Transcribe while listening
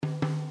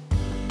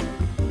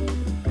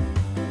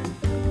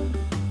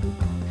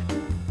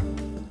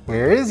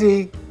Where is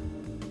he?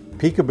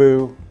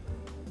 Peekaboo.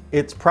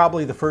 It's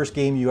probably the first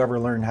game you ever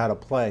learned how to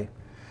play.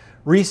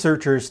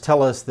 Researchers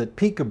tell us that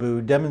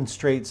Peekaboo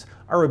demonstrates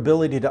our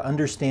ability to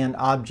understand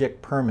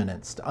object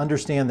permanence, to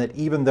understand that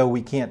even though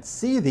we can't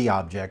see the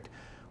object,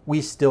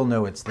 we still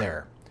know it's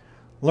there.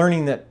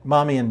 Learning that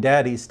mommy and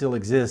daddy still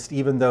exist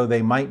even though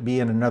they might be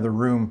in another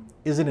room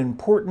is an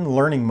important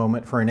learning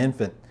moment for an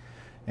infant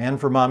and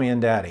for mommy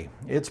and daddy.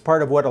 It's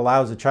part of what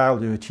allows a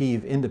child to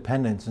achieve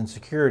independence and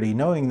security,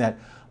 knowing that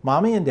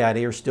mommy and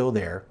daddy are still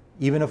there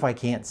even if I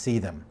can't see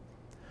them.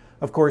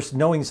 Of course,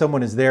 knowing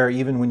someone is there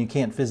even when you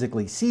can't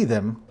physically see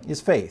them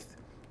is faith.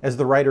 As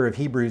the writer of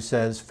Hebrews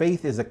says,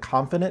 faith is a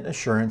confident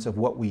assurance of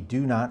what we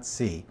do not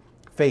see.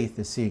 Faith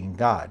is seeing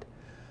God.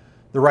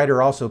 The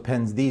writer also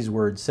pens these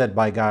words said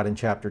by God in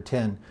chapter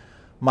 10,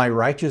 "My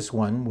righteous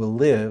one will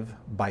live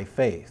by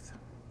faith."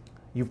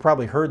 You've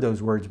probably heard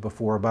those words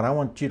before, but I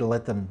want you to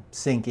let them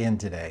sink in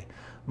today.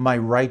 My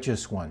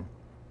righteous one,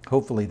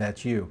 hopefully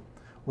that's you,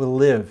 will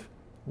live,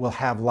 will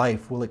have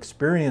life, will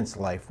experience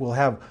life, will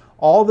have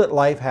all that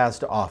life has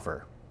to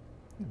offer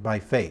by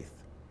faith.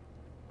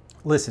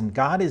 Listen,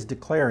 God is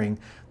declaring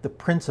the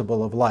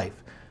principle of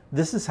life.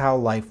 This is how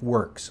life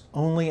works,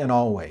 only and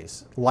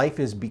always. Life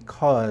is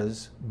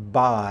because,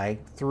 by,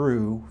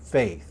 through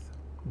faith,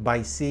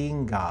 by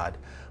seeing God,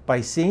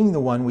 by seeing the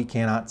one we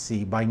cannot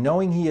see, by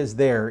knowing He is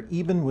there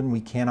even when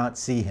we cannot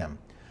see Him.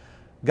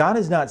 God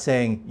is not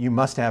saying, you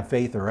must have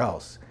faith or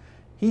else.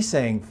 He's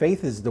saying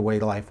faith is the way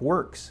life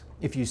works.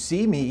 If you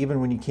see me even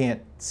when you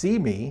can't see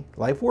me,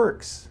 life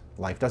works.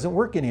 Life doesn't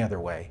work any other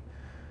way.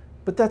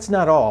 But that's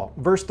not all.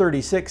 Verse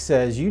 36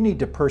 says you need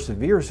to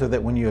persevere so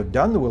that when you have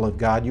done the will of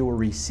God, you will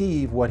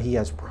receive what He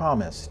has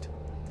promised.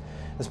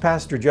 As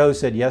Pastor Joe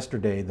said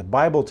yesterday, the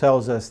Bible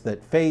tells us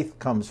that faith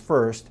comes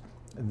first,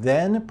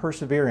 then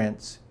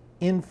perseverance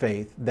in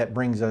faith that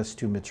brings us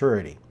to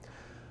maturity.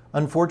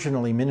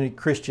 Unfortunately, many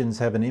Christians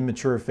have an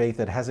immature faith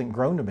that hasn't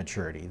grown to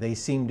maturity. They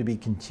seem to be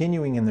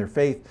continuing in their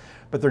faith,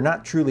 but they're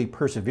not truly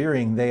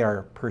persevering. They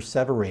are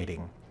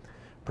perseverating.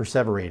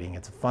 Perseverating,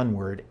 it's a fun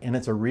word, and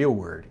it's a real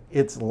word.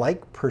 It's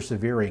like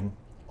persevering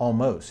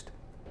almost.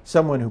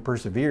 Someone who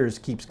perseveres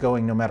keeps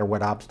going no matter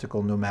what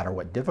obstacle, no matter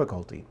what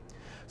difficulty.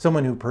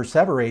 Someone who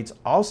perseverates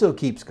also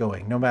keeps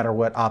going no matter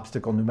what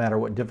obstacle, no matter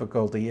what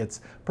difficulty.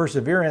 It's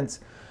perseverance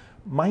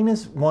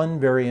minus one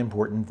very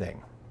important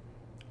thing: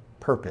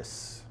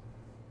 purpose.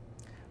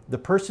 The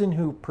person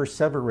who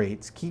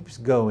perseverates keeps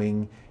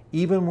going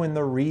even when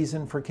the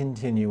reason for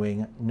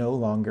continuing no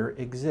longer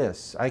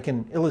exists. I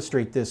can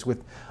illustrate this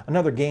with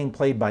another game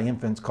played by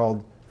infants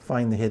called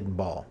Find the Hidden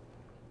Ball.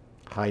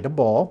 Hide a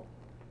ball,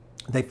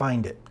 they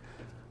find it.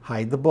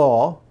 Hide the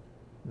ball,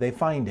 they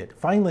find it.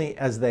 Finally,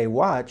 as they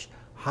watch,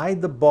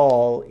 hide the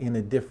ball in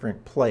a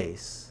different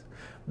place.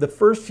 The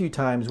first few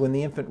times when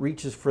the infant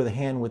reaches for the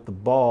hand with the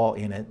ball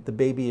in it, the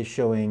baby is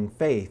showing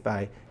faith.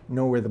 I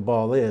know where the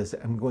ball is,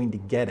 I'm going to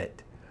get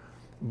it.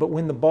 But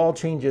when the ball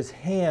changes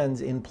hands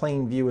in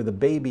plain view of the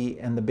baby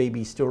and the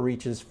baby still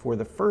reaches for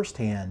the first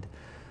hand,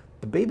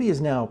 the baby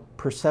is now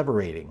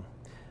perseverating.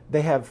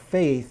 They have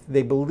faith,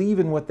 they believe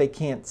in what they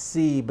can't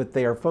see, but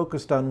they are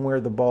focused on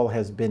where the ball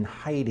has been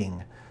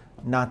hiding,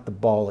 not the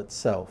ball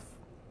itself.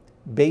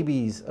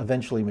 Babies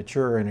eventually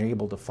mature and are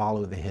able to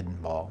follow the hidden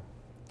ball.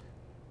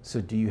 So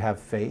do you have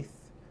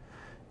faith?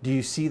 Do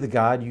you see the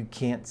God you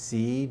can't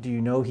see? Do you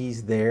know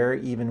He's there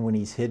even when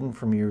He's hidden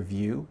from your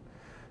view?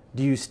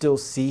 Do you still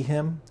see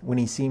Him when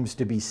He seems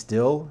to be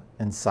still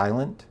and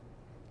silent?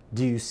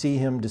 Do you see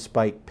Him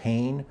despite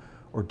pain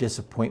or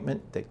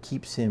disappointment that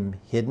keeps Him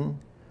hidden?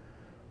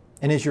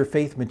 And is your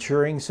faith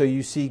maturing so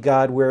you see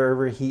God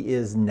wherever He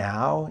is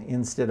now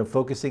instead of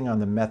focusing on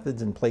the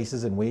methods and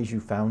places and ways you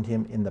found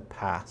Him in the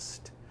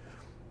past?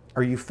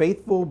 Are you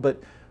faithful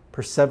but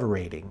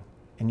perseverating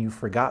and you've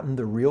forgotten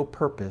the real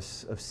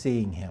purpose of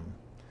seeing Him?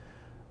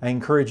 I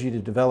encourage you to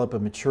develop a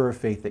mature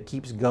faith that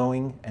keeps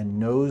going and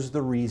knows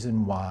the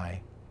reason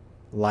why.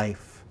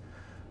 Life,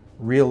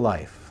 real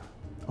life,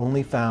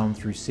 only found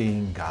through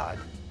seeing God.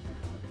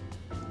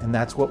 And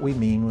that's what we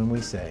mean when we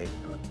say,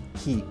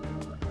 keep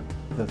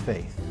the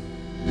faith.